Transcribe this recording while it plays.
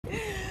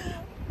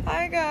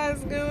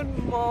guys,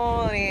 good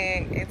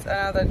morning. It's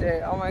another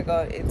day. Oh my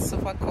god, it's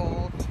super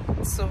cold,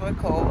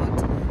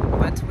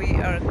 but we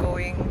are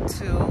going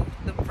to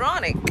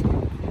Dubrovnik,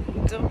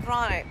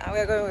 and we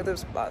are going with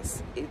this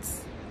bus.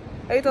 It's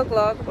 8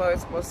 o'clock, but we're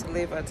supposed to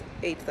leave at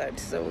 8:30,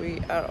 so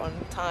we are on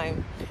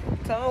time.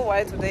 Tell me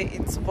why today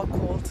it's super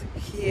cold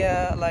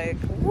here, like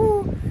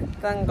woo.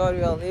 Thank god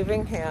we are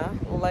living here.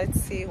 Let's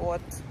see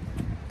what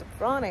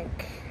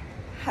Dubrovnik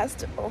has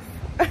to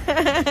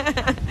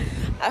offer.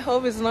 I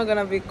hope it's not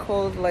gonna be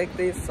cold like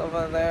this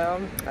over there.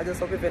 I just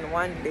hope even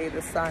one day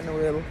the sun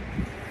will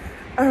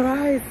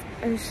arise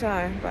and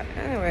shine. But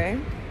anyway,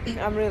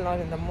 I'm really not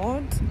in the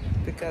mood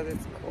because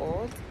it's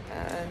cold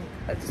and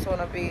I just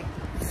wanna be,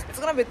 it's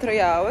gonna be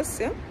 3 hours,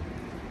 yeah?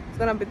 It's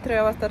gonna be 3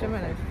 hours 30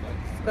 minutes.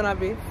 It's gonna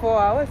be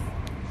 4 hours.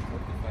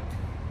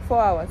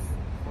 4 hours.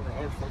 4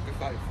 hours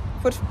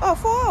 45.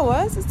 4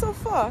 hours? It's so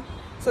far.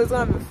 So it's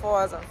gonna be 4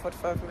 hours and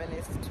 45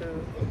 minutes to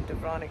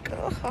Dubrovnik.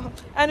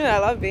 Anyway, I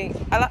love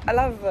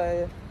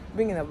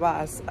being in a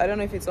bus. I don't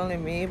know if it's only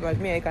me, but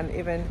me, I can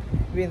even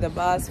be in the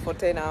bus for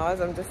 10 hours.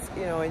 I'm just,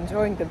 you know,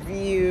 enjoying the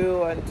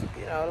view, and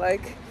you know,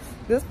 like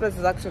this place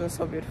is actually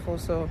so beautiful.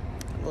 So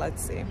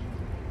let's see,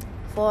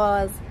 4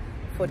 hours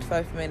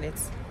 45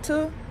 minutes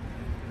to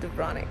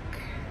Dubrovnik.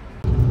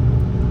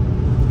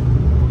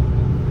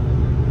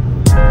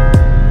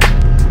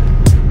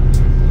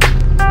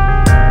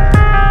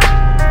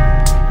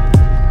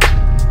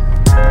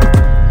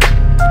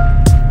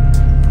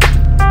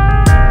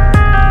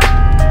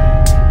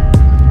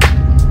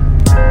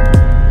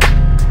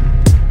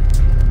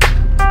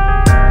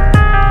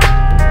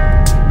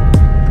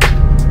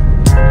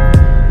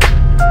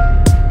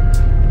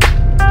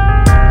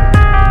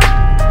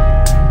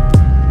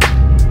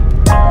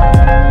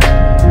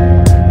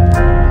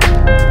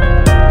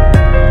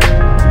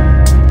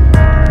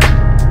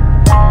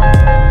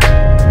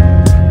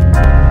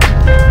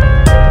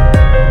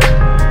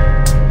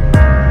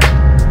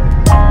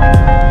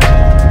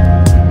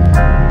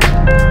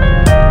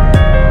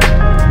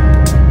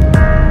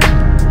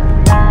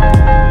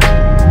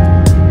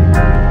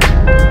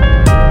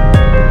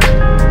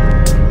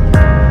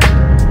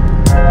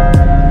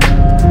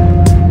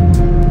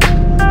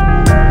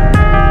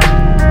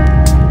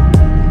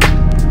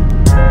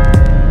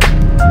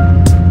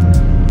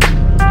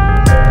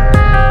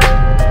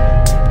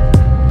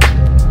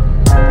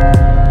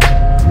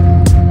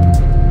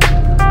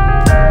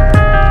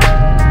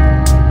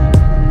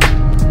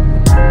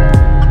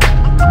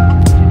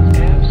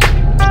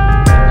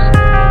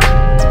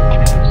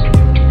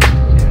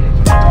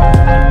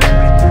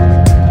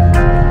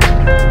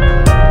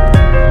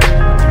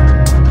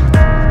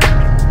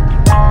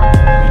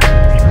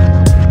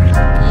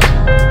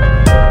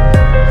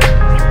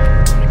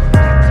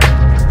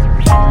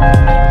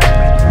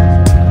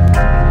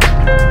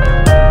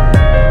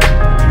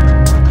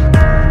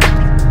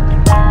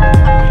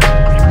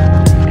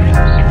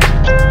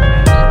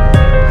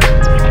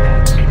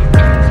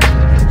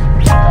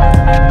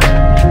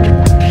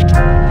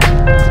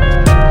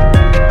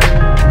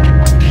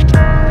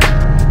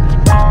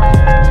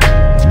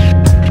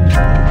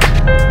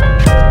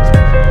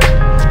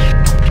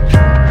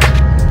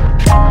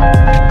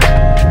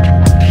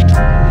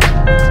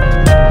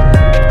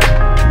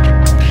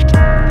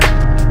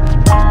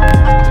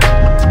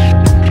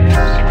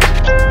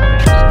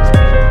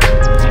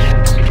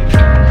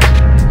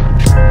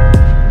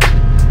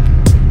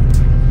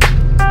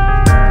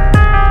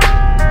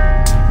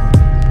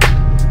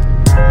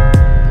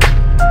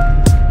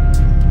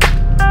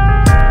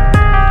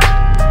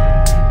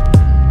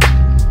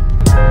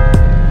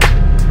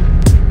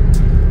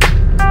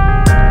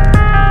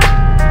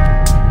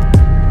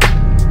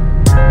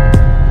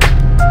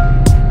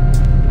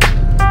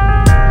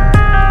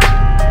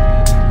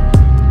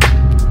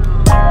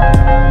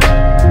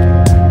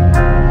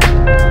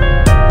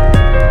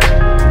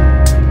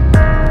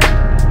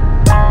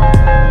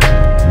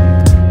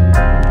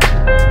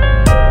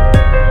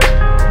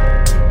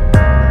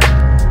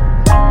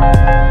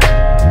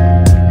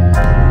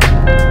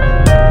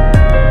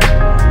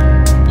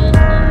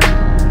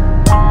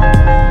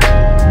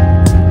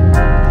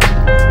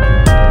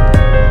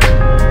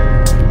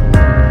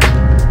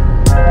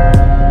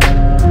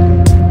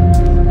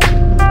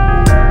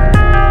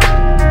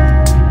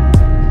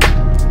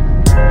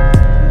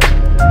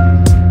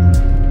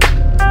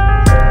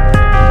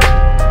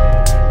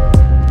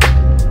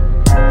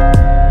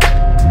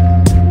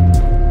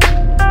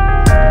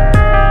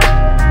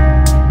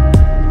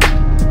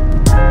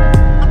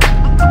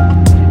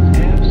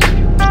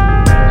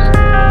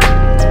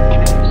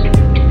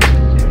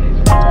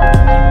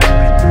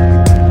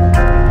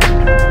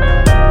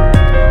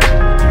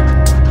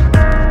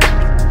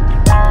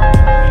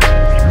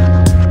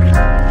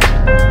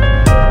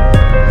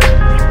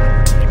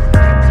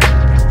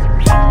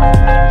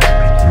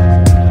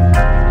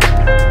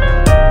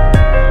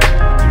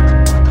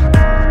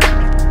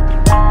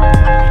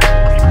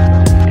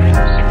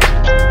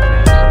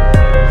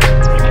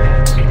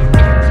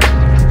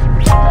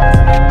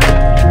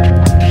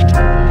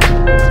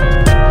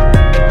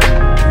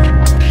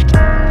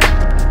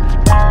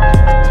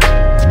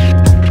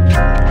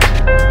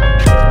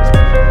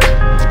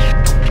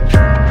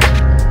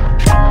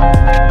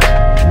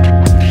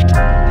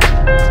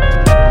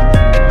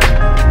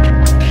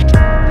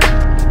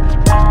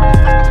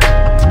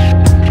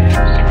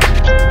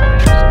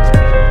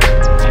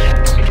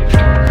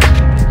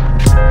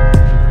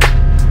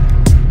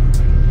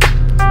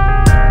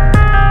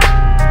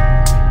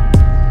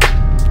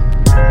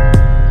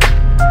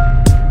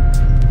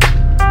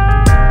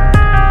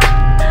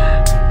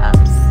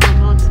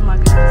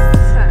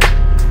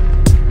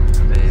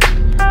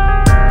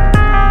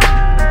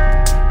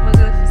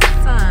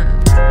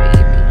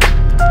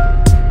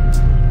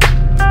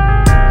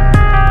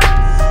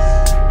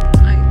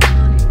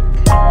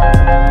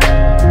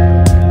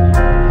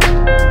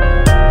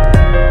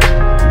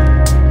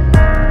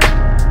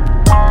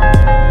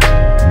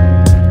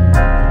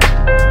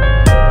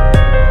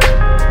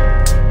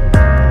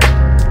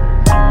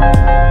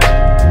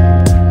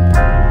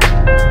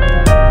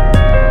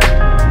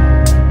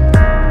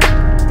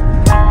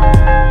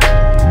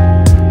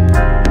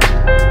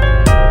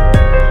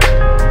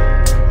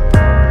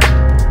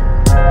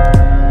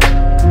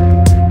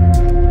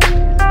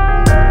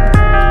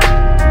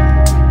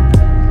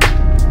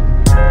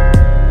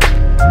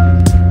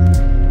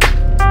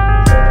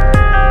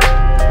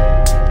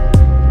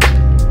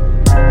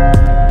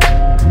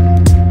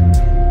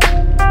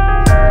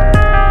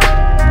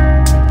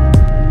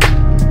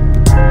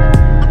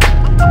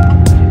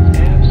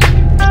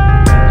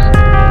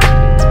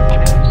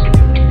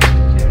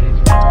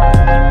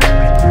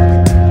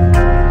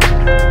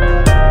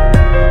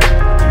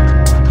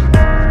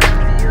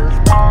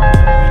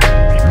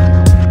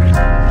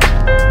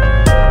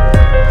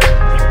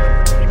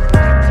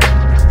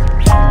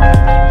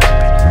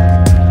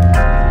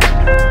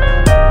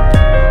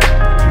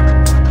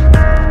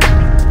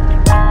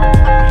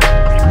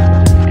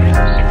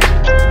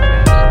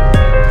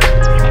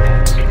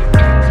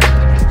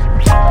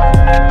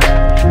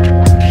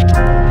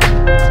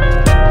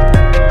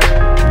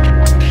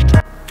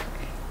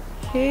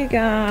 Hey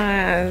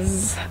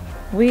guys,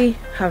 we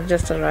have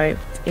just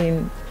arrived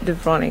in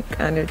Dubrovnik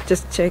and we're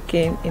just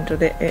checking into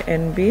the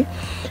A&B,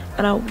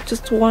 and I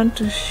just want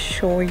to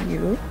show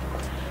you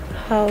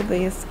how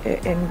this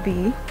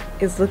A&B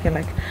is looking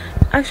like.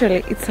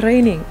 Actually, it's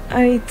raining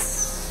and it's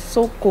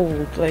so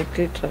cold, like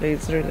literally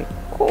it's really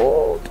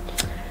cold,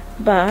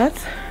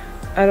 but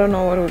I don't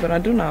know what we're gonna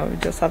do now. We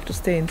just have to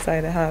stay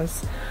inside the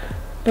house.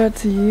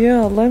 But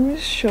yeah, let me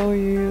show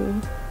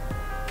you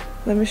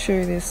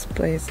this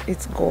place.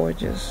 It's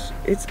gorgeous.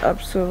 It's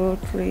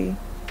absolutely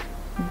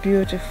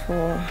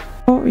beautiful.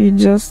 Oh, you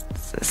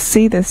just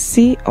see the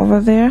sea over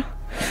there.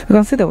 You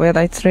can see the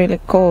weather. It's really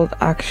cold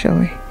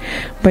actually.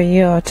 But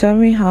yeah, tell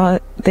me how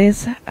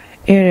this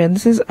area,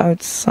 this is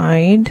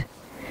outside.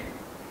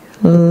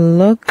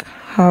 Look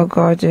how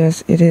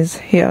gorgeous it is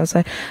here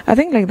outside. I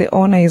think like the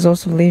owner is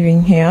also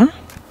living here,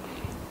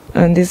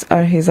 and these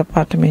are his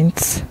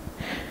apartments.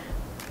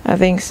 I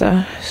think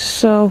so.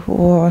 So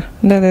wow.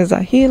 Then there's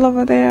a hill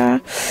over there.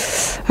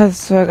 I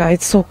swear guys,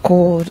 it's so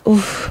cold.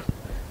 Oof,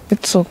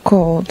 it's so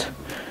cold.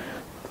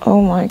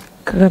 Oh my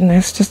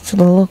goodness, just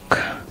look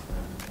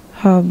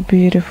how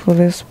beautiful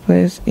this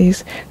place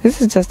is.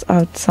 This is just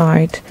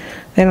outside.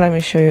 Then let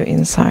me show you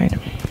inside.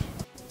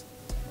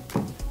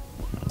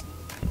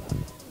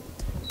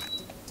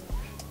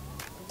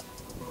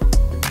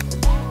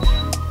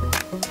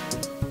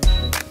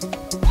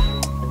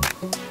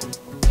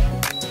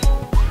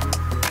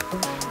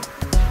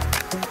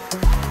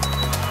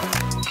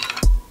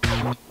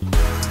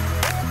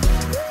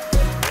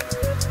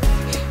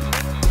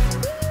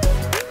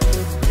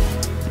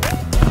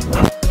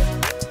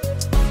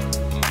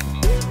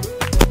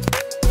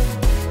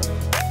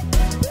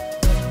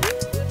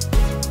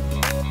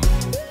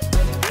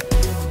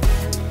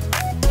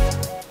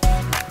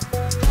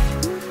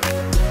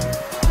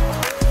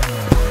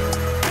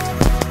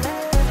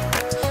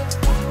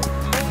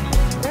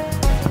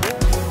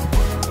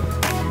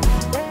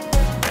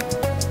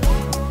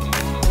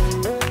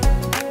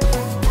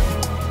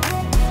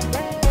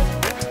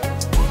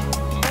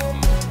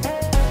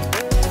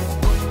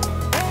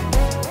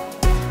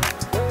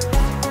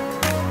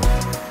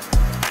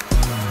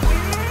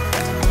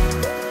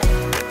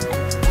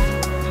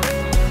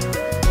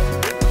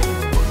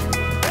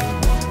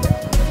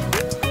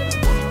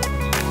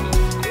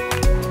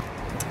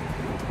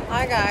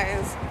 Hi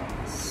guys,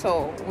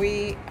 so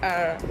we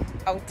are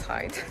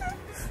outside.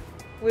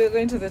 We're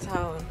going to the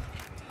town,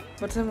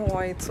 but tell me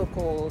why it's so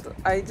cold.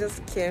 I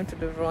just came to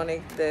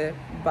Dubrovnik the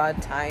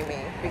bad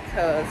timing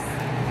because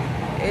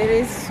it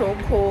is so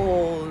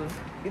cold.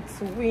 It's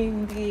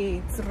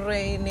windy, it's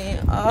raining.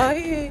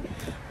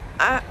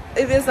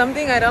 If there's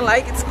something I don't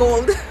like, it's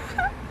cold.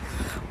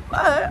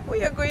 But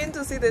we are going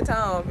to see the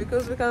town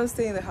because we can't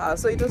stay in the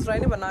house. So it was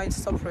raining, but now it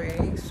stopped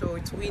raining, so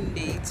it's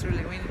windy. It's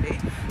really windy.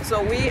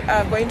 So we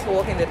are going to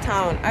walk in the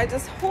town. I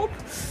just hope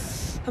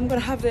I'm gonna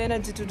have the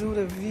energy to do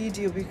the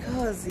video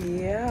because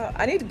yeah,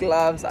 I need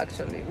gloves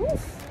actually.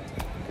 Oof.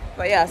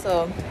 But yeah,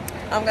 so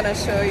I'm gonna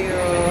show you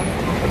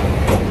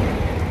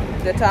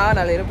the town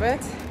a little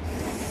bit.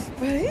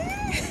 But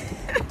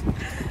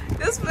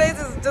this place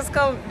is just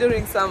come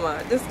during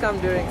summer. Just come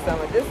during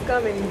summer. Just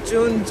come in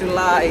June,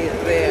 July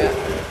there.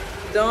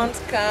 Don't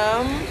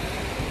come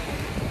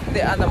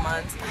the other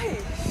months.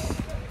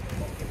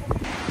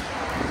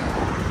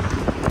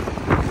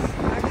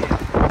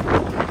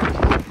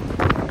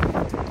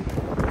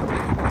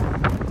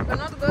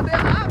 Cannot go there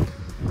up.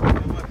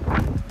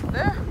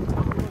 There?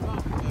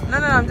 No,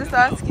 I'm just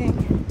asking.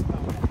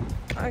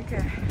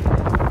 Okay.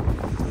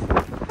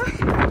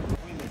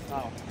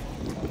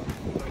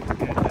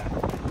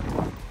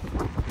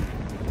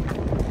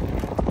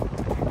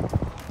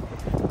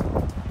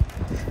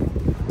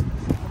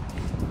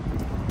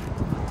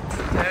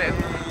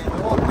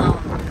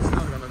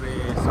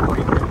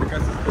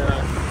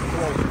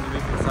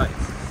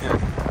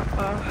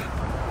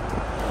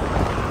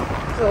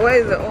 So where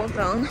is the old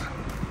town?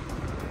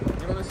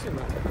 You want to see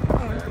that?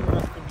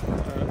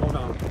 Go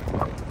down.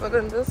 But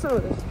then this is oh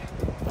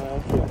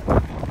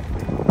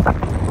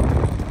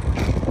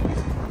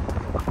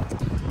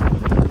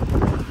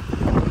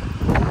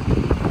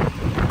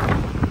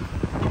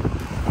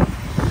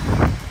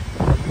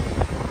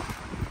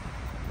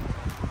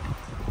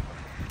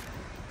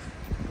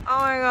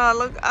my god,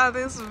 look at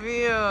this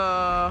view.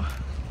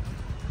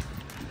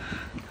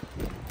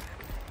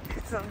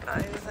 It's so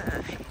nice.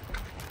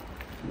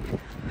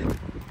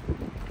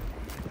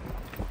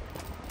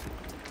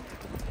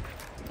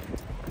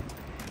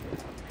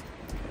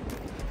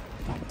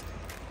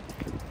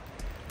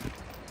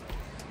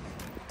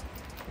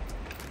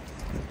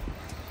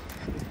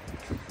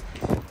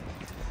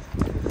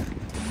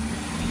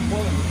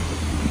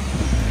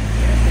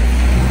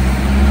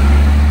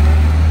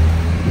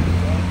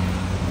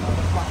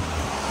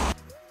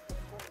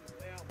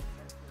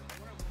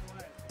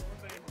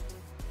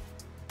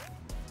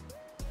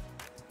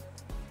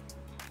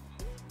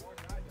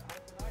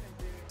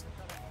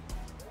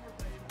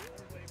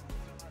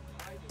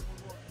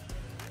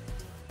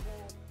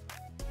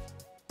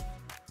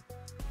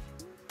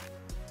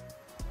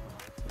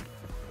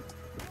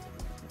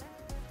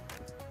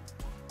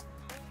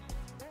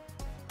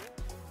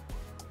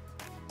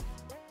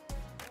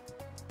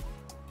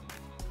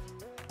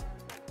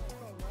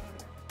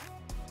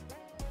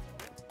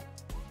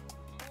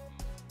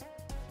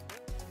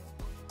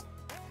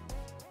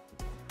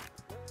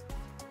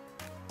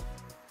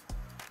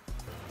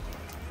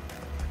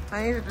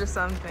 I need to do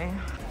something.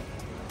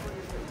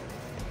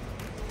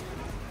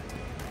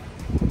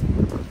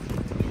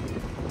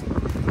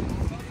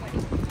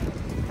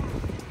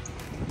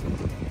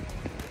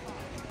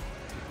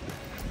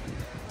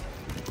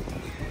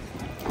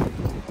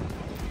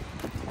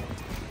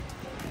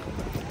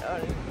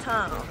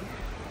 Town.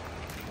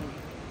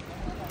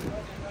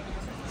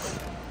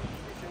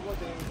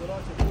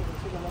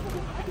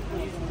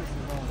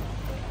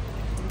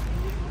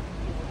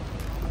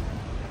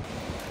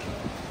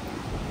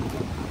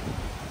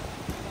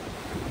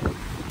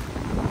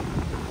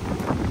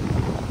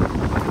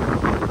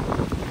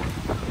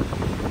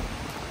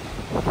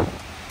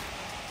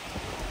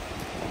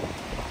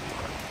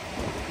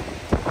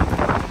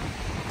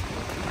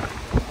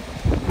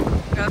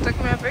 Gonna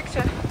take me a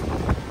picture.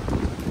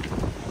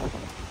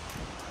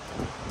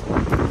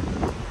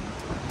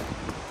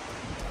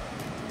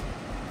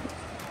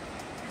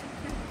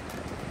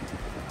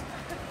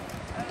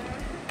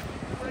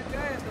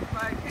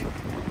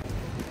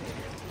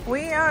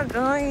 We are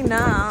going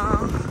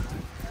now.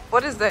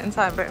 What is the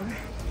inside, baby?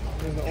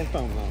 The old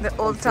town now. The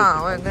old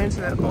town. We're going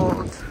to the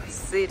old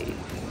city.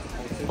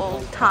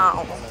 Old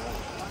town.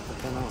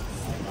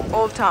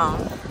 Old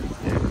town.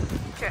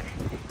 Okay.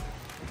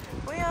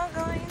 We are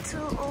going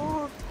to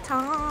old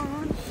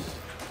town.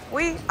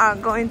 We are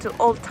going to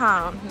old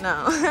town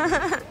now.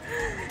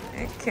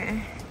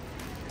 Okay.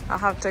 I'll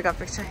have to take a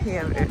picture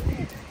here,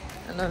 baby.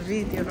 And a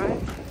video,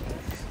 right?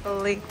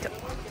 Later.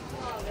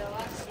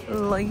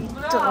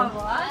 Later.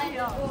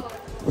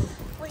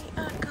 We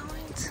are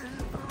going to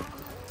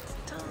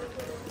old town.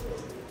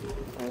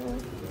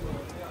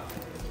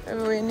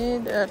 Maybe we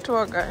need a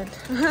tour guide.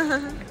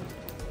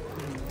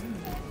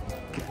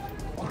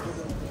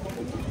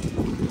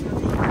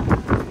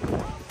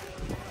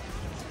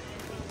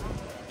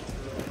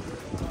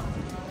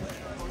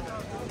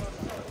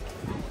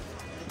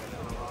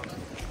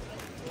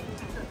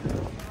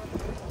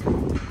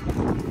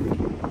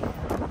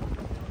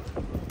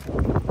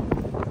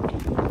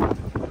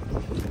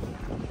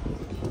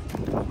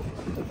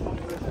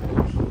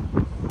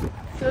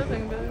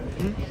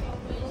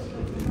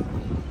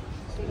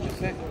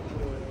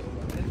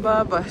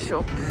 Barber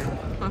shop.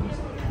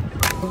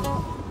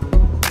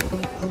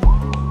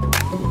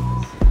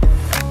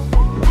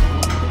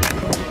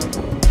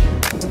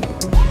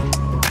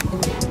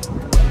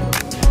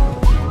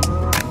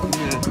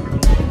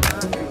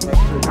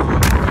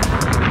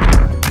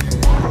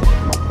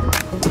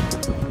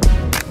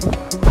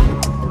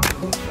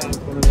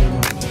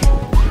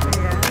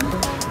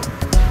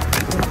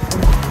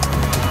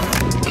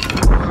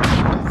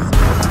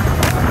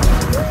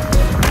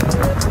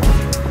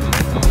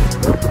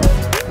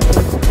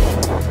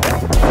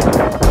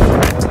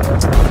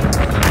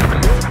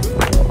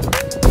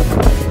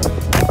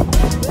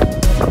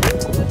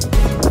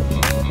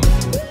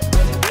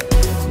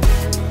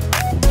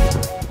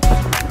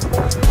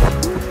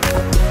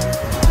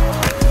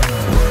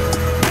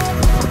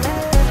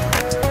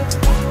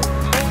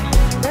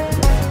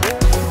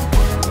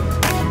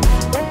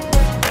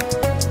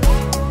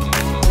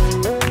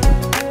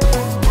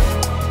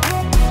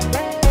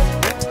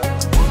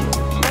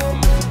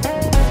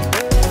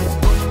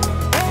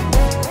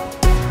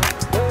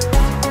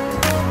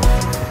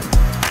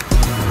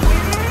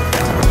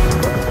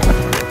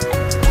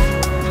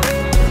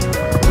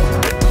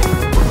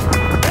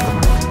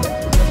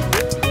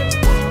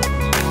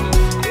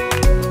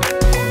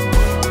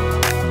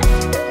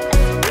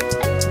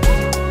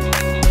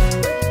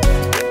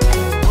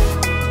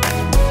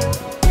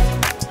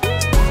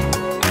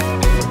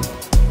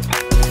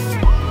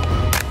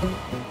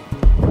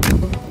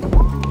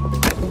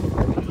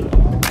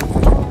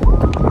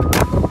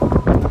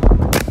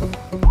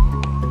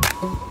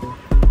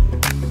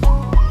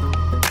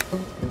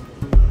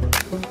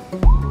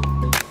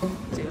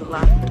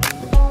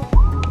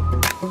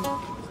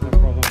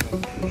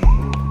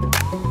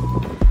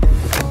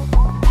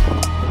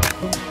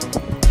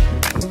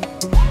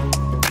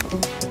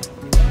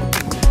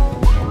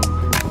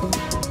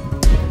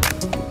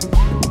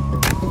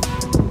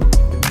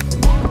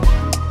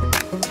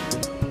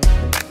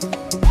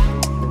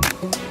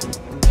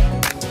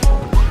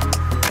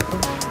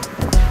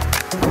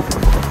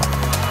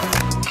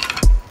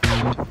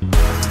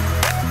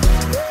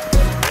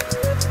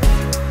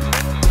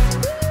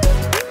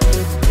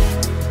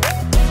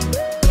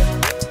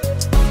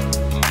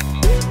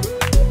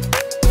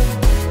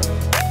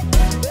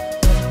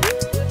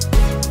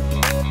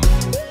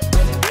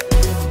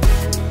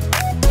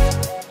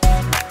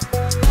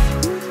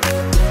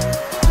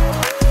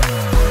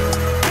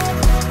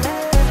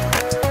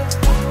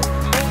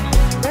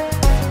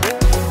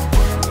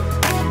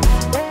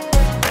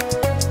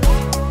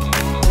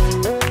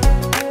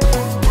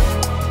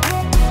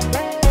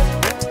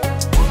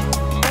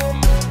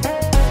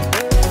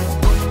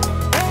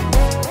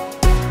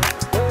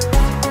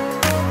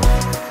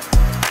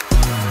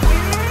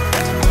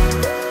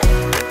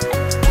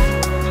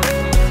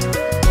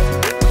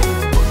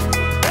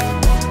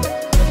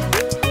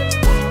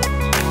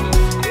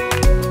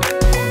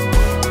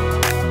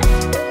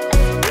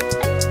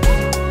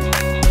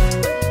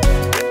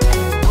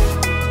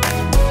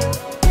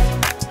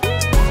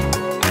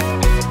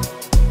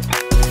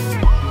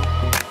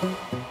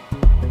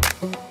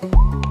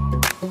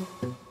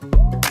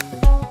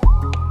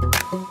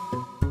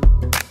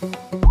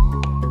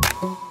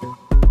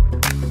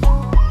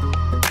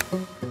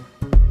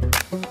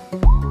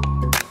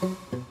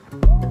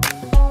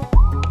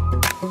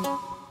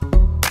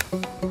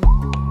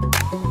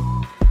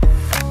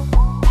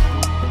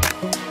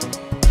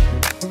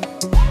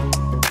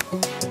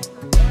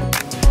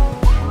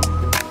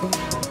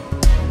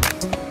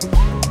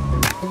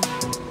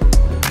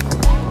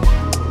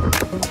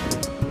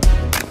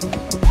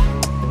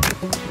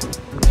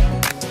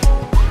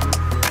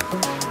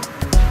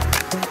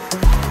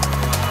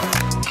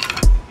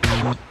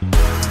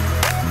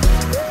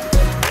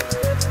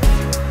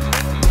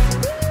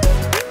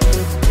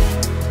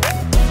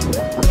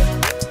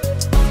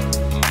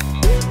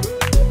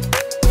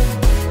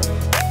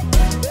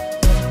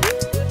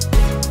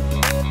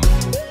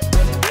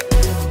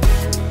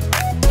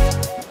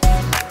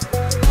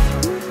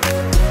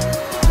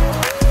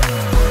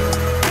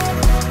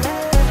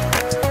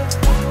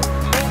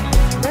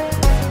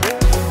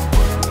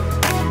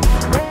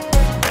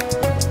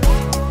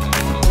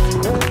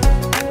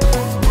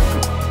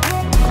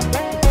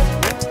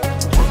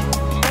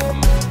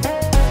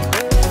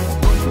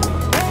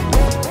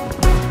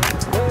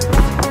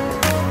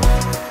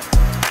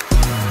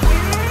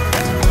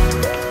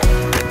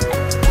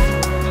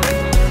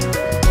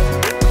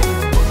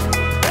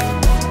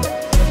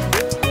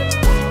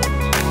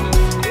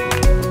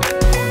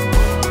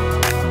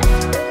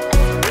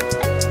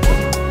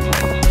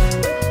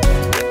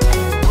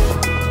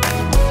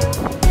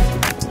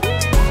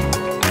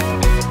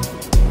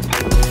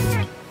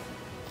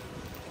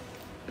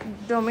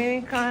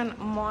 Dominican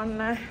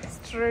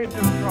Monastery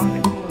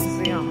Dubrovnik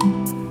Museum.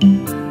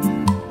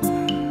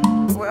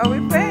 Where are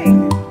we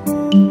paying?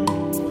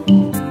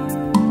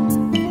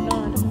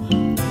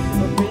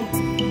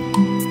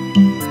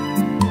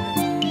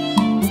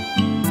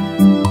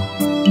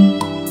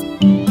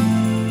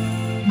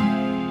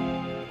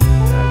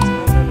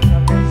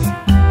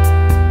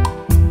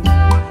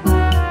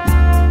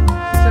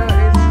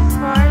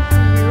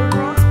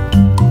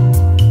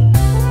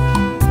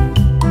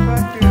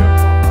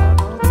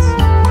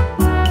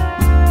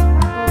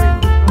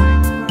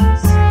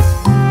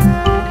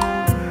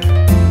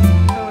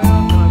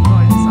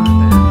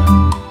 Sunday.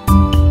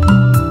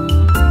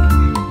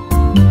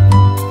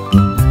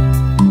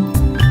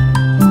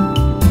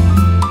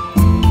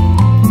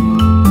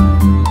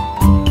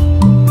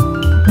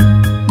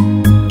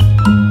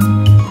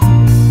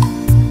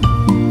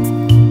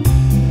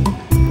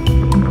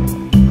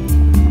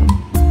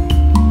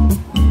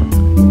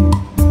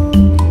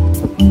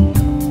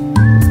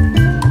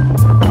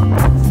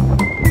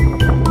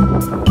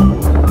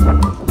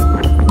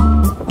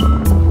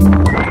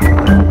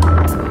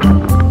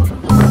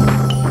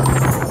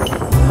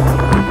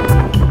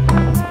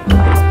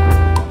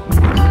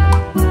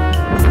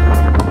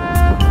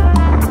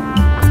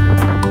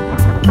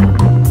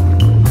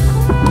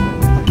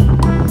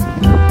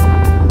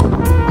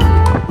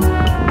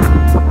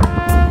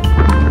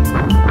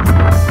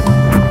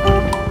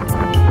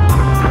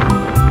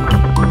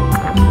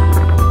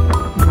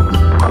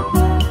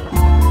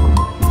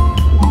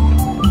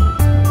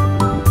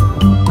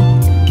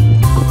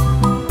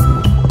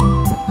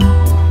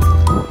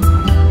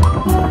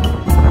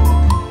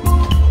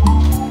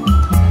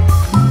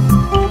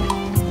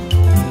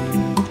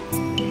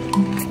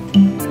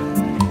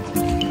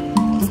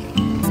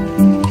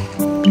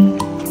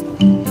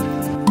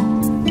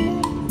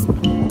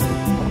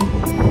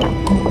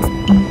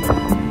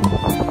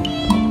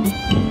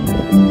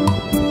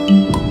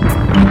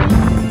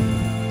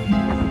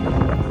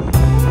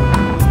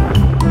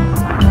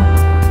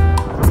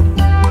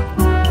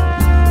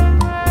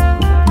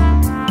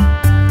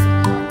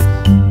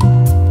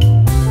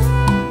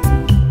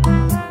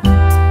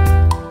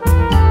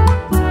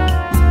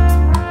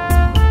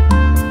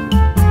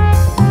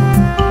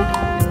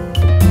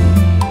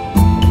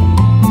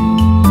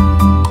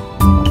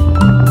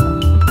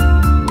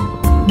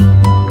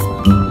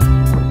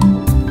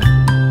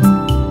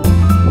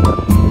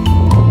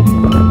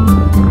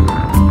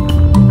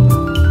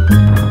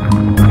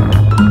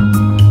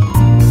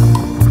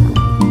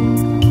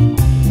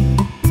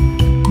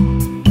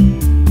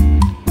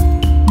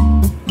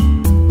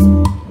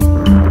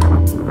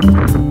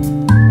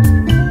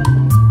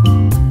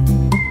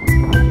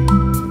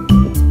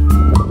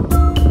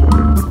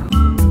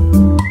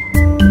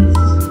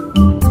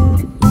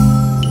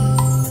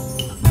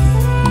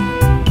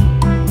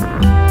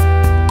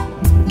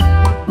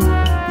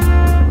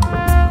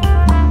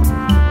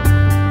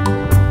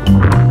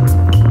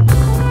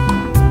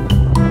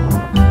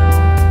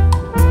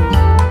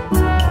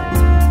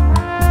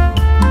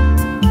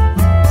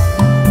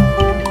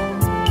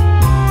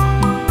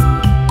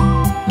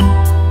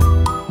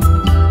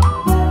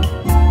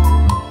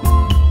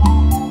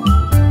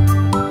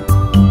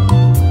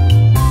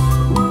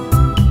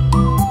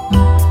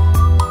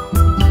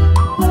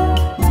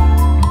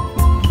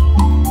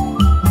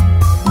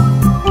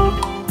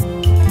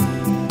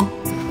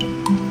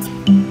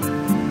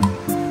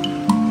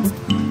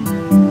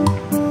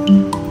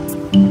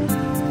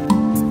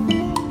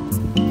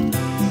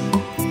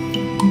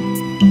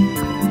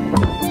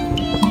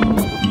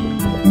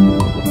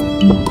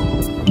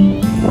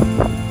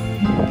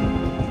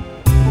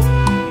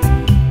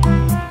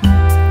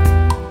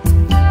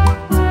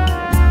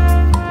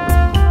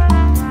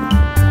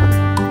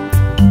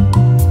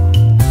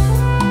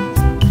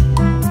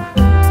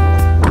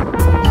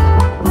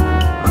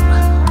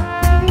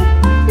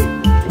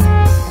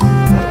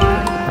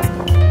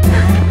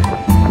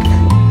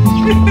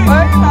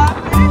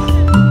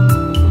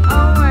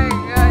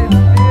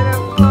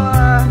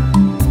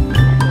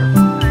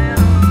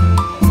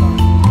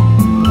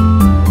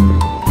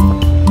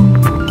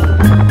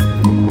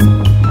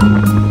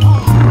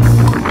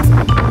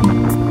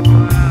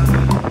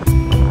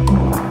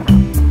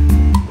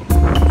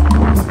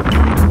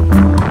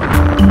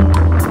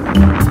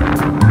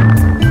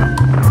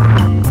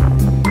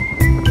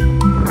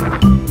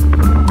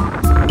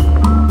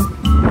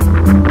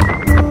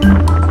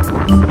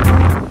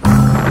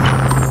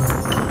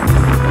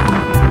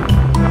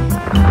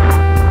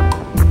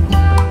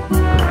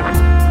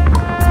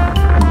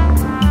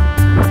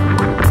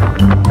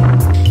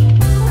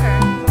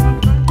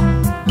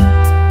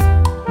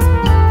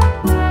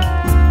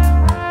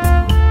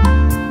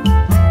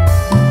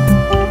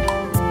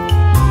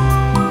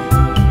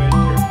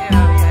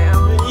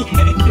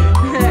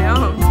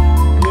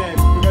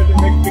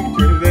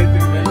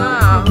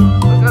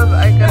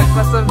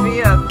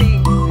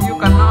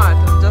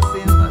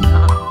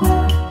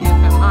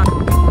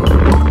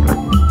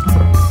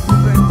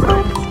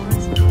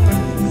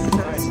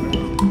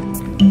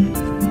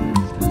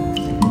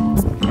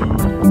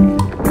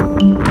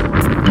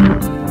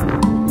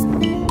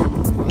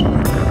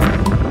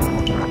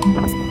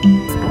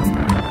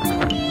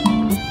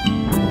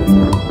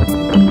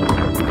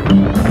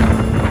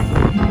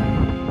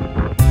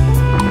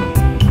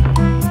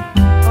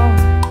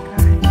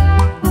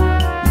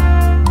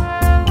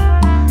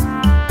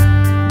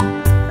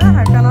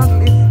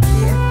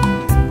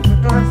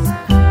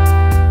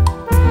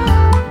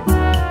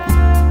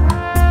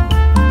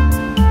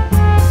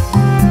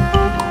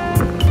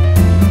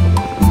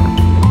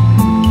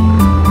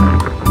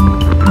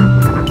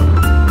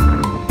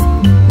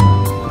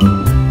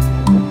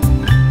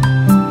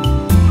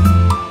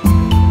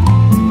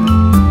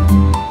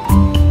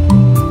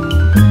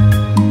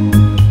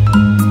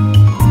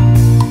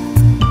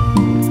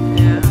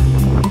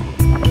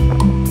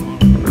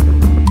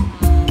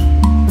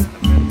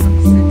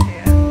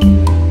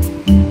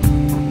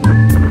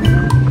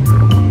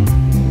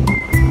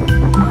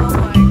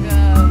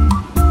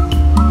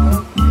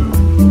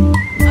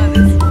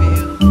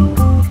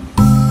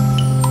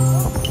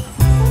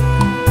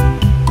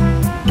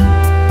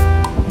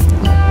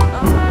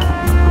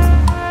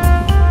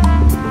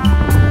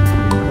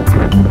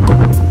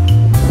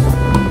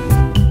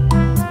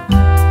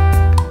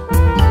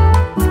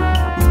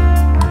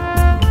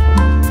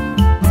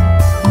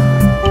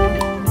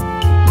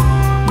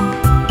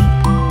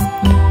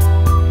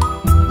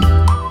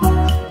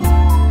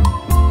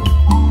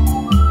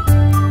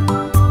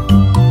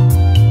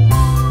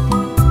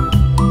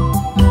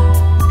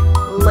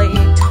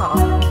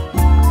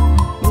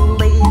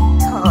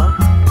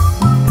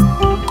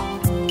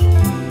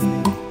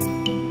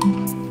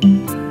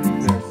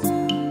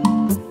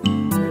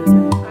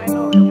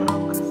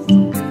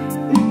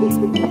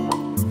 We are.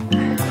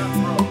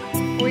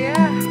 We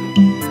are.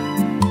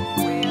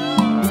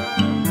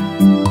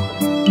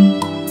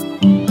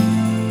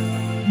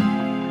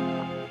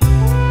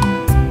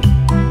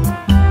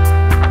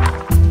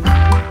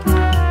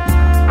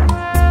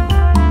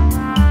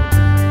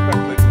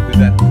 Do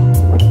that.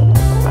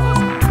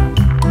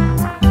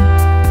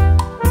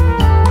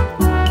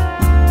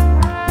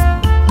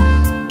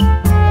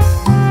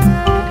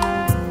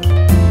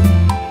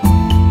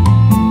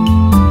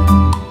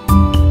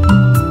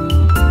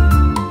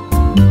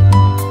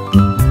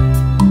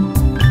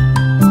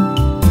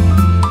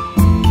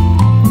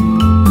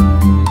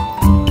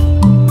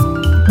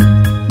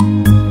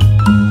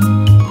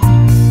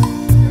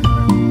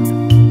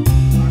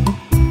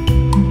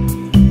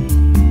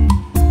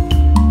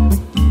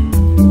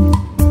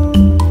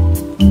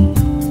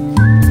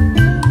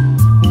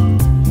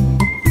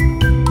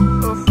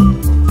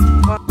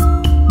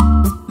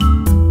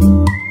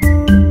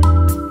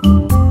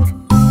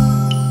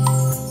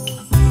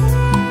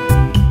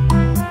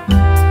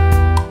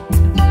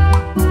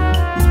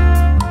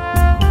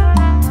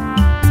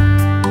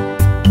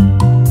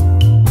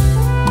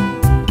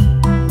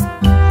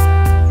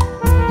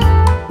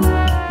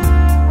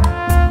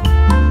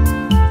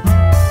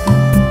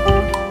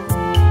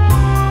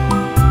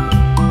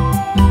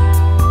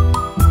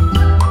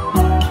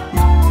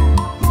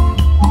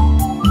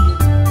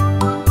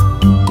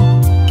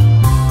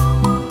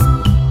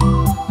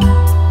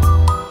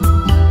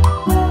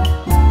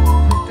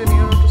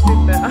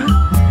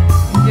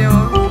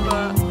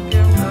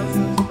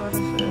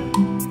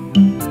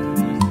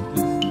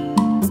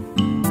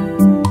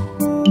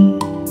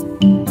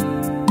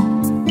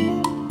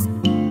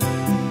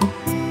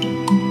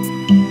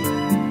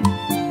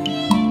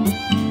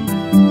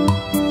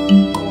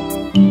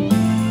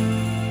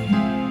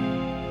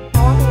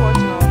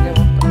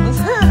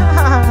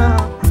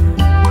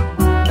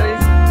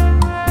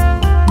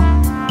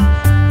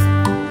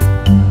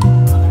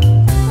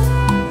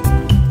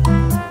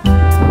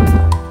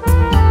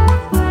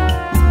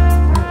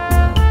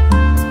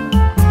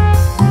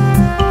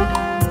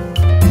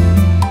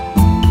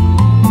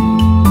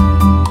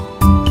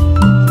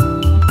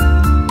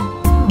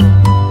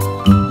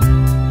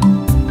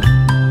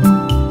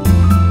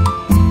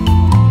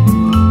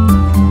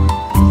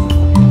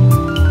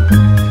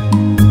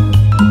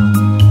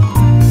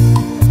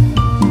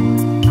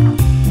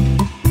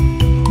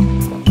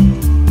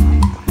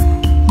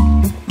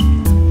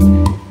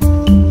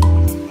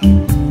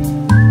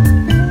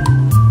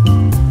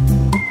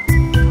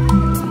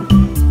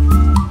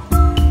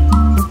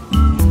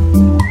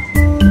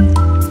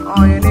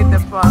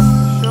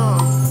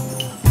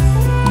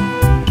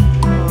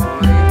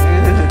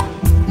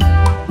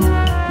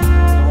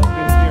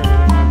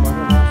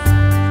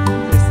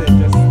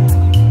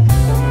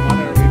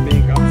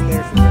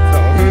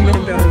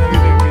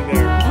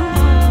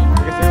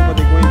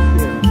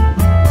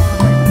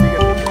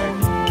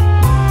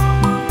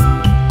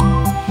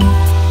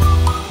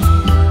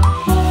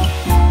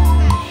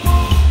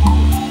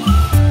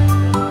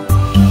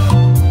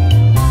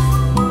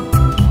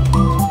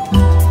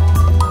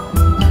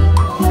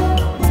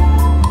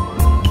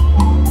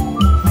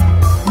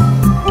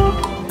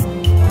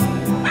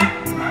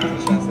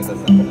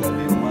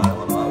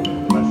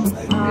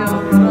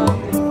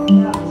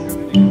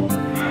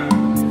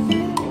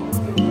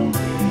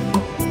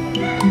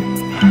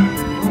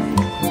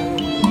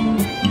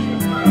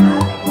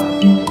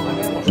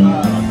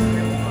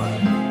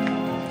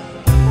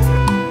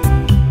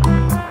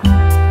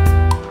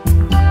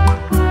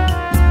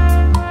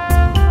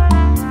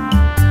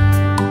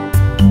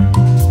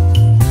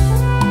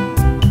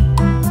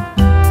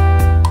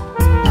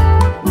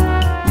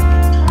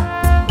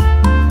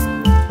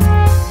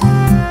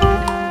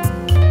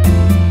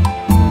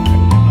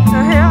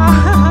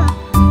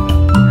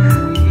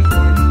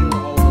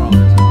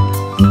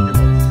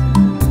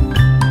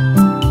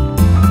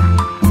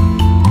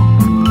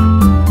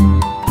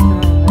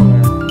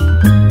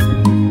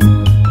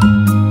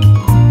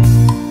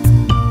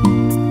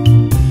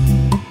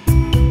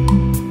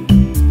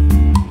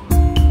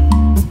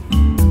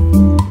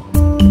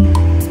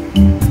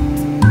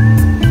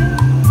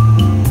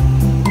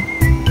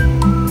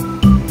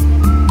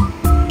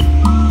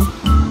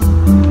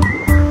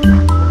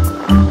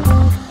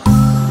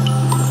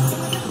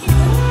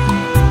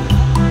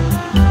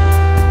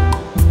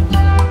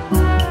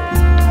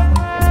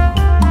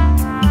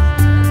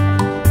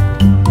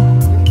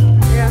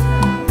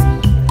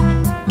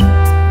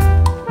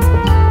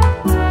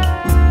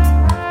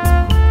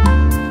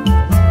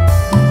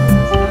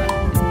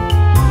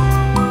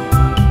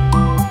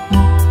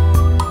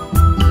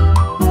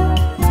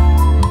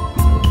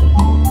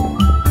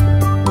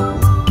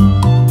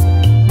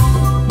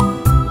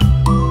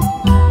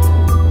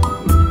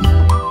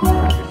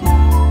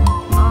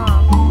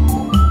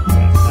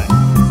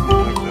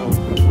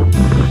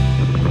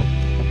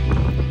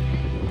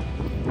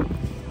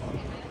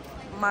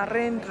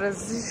 Marine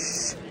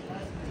resist.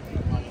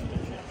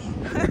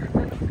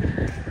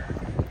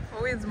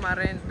 Who is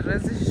marine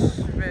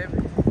resist, baby?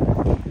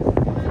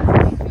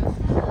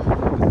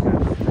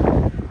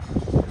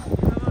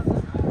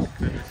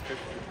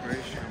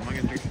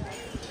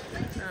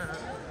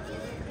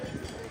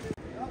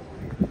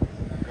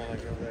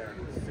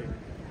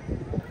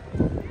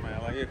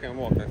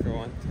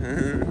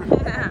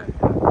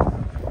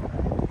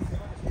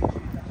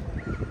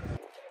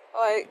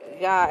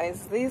 Like,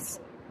 guys, this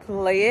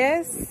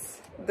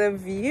place, the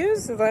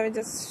views, let me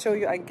just show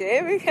you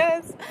again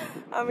because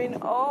I mean,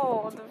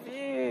 oh, the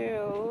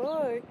view,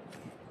 look,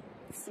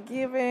 it's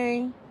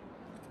giving.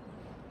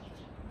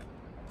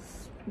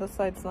 The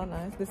side's not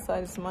nice, this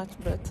side is much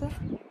better.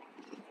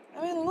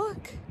 I mean,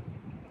 look,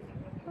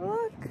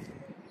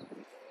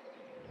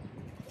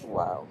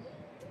 wow,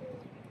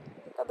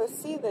 got the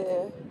sea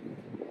there.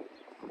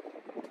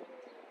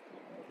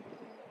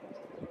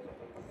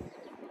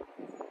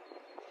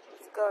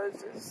 It's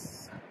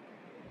gorgeous.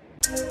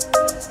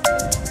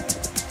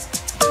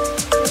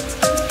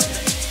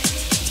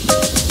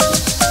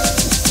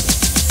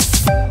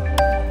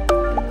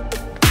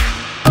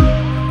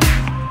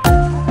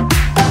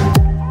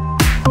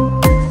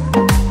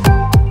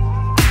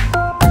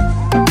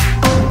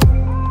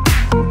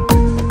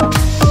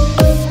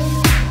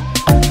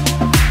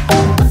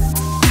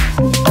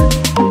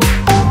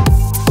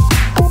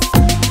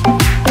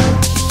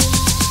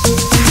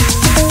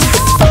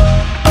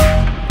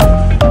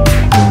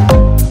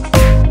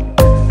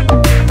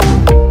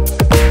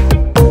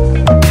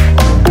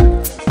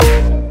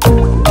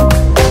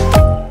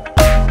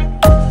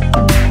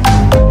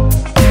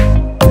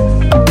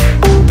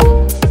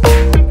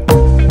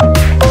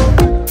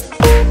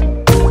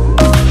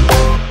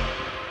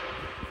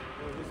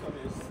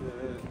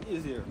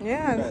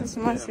 Yeah, this is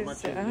much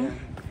easier.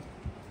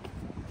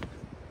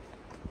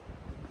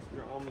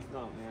 You're almost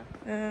done,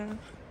 yeah.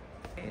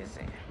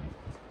 Easy.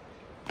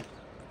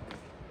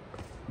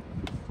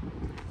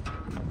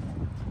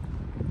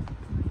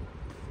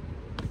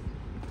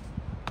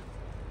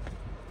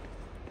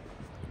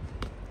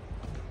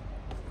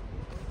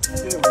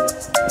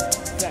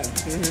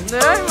 No,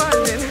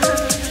 imagine.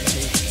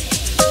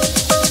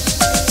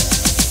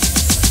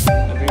 I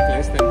think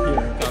I stand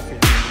here, coffee.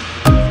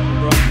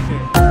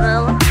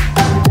 Really?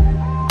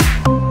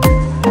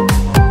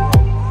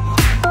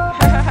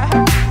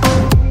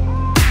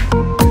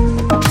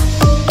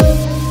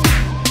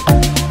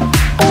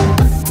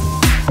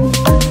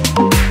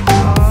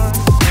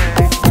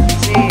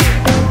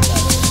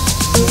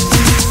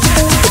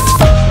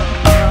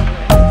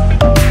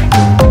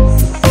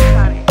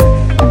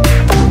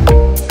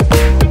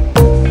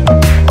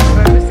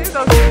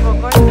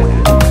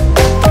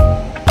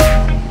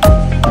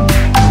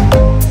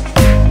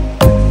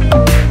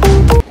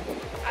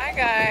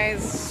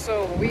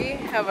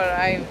 Have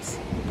arrived.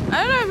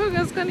 I don't know if you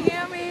guys can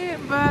hear me,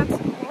 but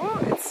oh,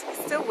 it's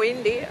still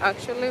windy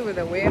actually with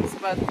the waves,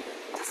 but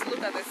just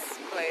look at this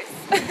place.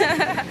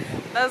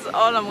 That's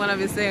all I'm gonna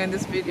be saying in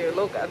this video.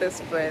 Look at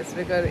this place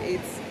because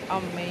it's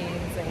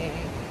amazing.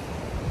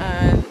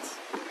 And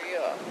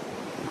yeah,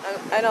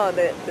 I know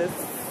that the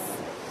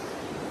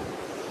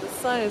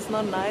sun is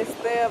not nice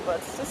there,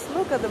 but just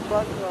look at the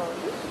background.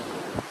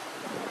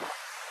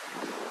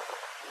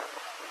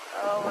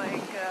 Oh my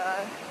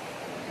god.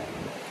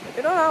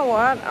 You know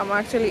what? I'm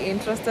actually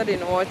interested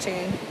in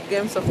watching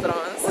Games of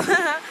Thrones.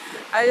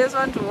 I just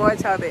want to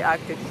watch how they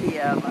acted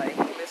here, like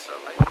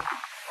literally.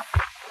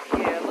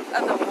 Yeah, look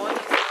at the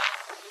water.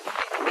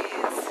 It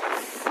is,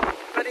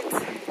 but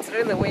it's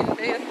really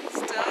windy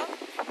still.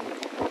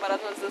 But at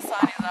least the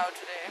sun is out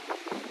today.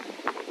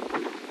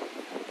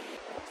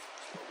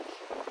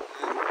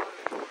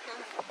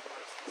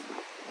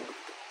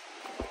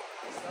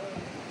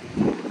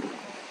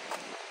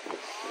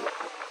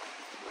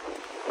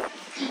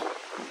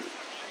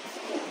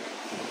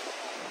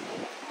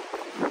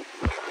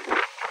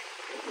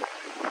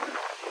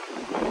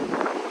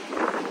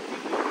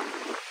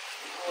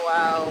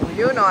 Wow,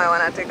 you know I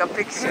want to take a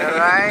picture,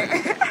 right?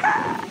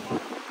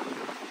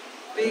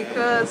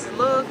 Because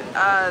look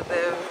at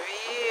the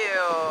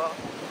view.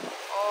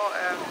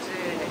 OMG.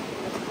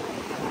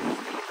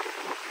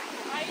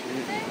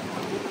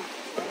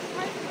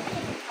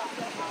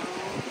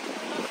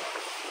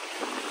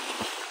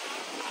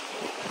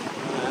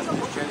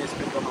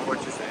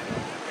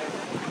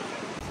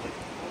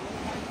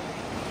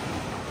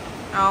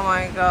 Oh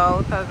my god,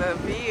 look at the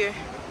view.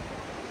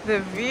 The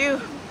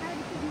view.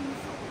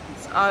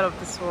 Out of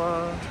this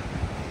world.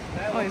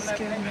 Oh, it's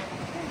scary.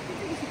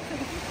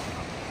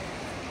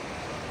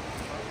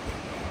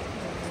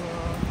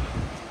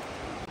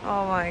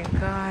 Oh my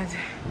god.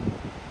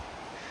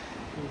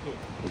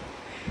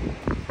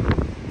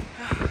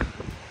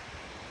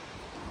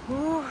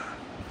 Whew.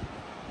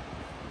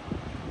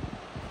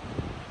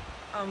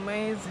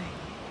 Amazing.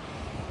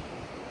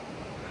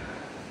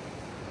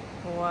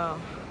 Wow.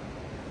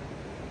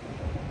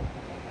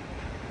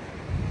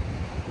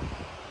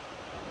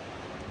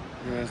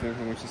 You guys know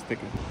how much is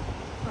sticking.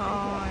 Oh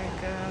my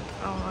god.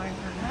 Oh my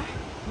god.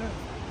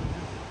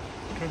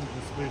 Kind of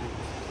this video.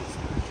 It's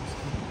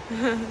interesting.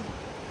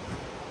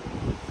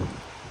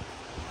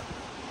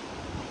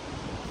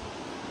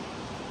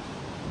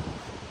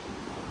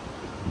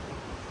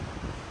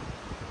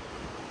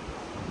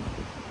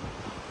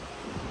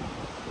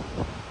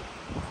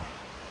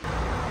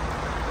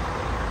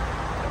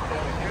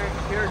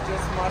 Here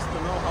just must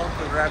know how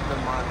to grab the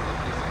mud.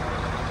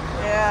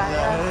 Yeah.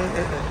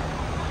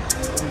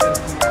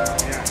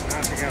 Yeah,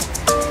 nothing else.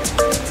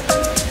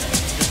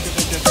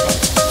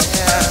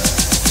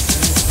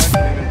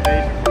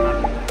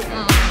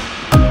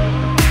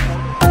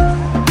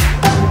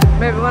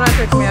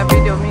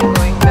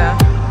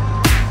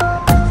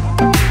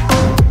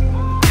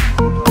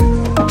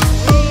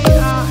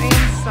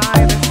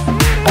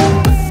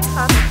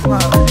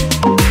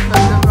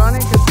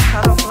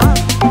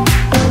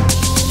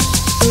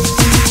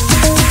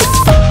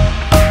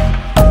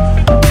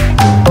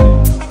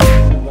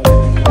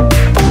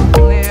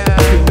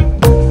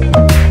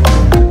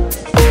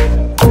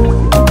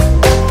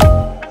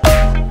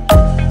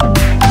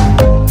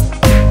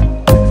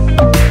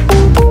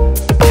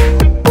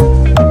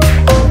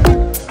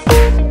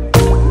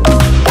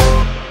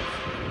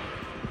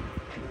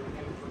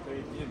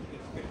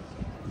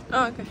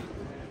 Oh, okay.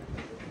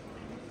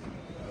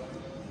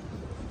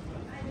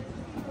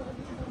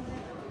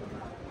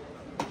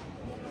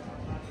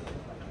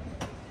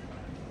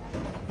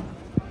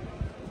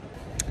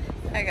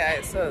 Hi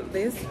guys, so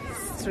this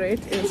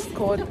street is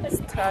called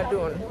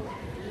Stradun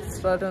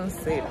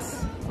Street.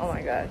 Oh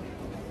my god.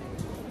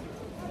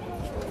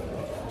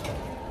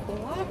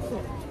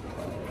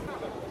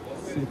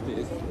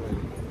 City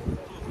slave.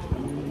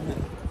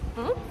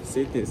 Hmm?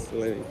 City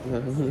slave.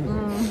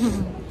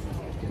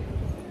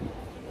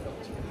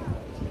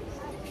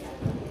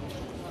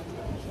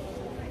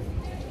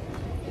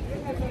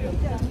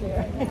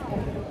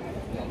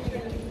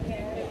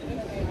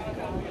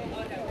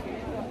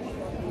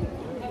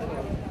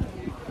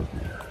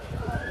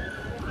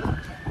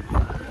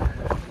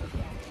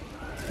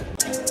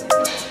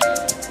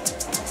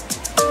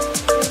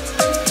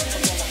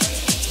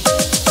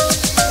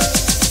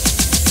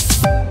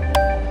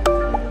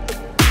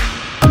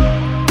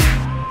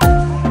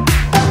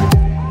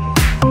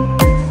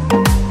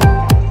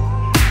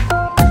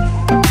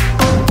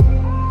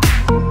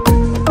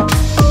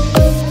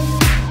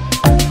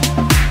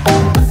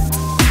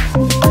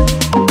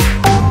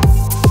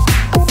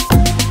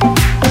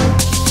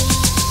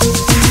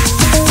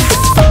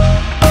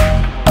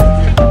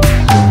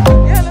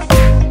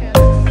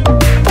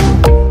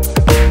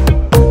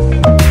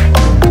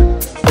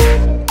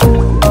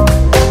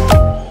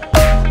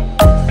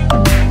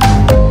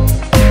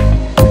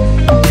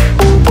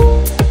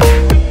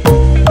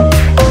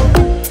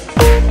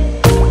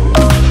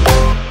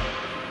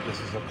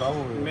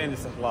 Meni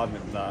se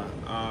hladnim, da.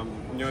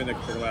 Njoj nek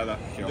pogleda.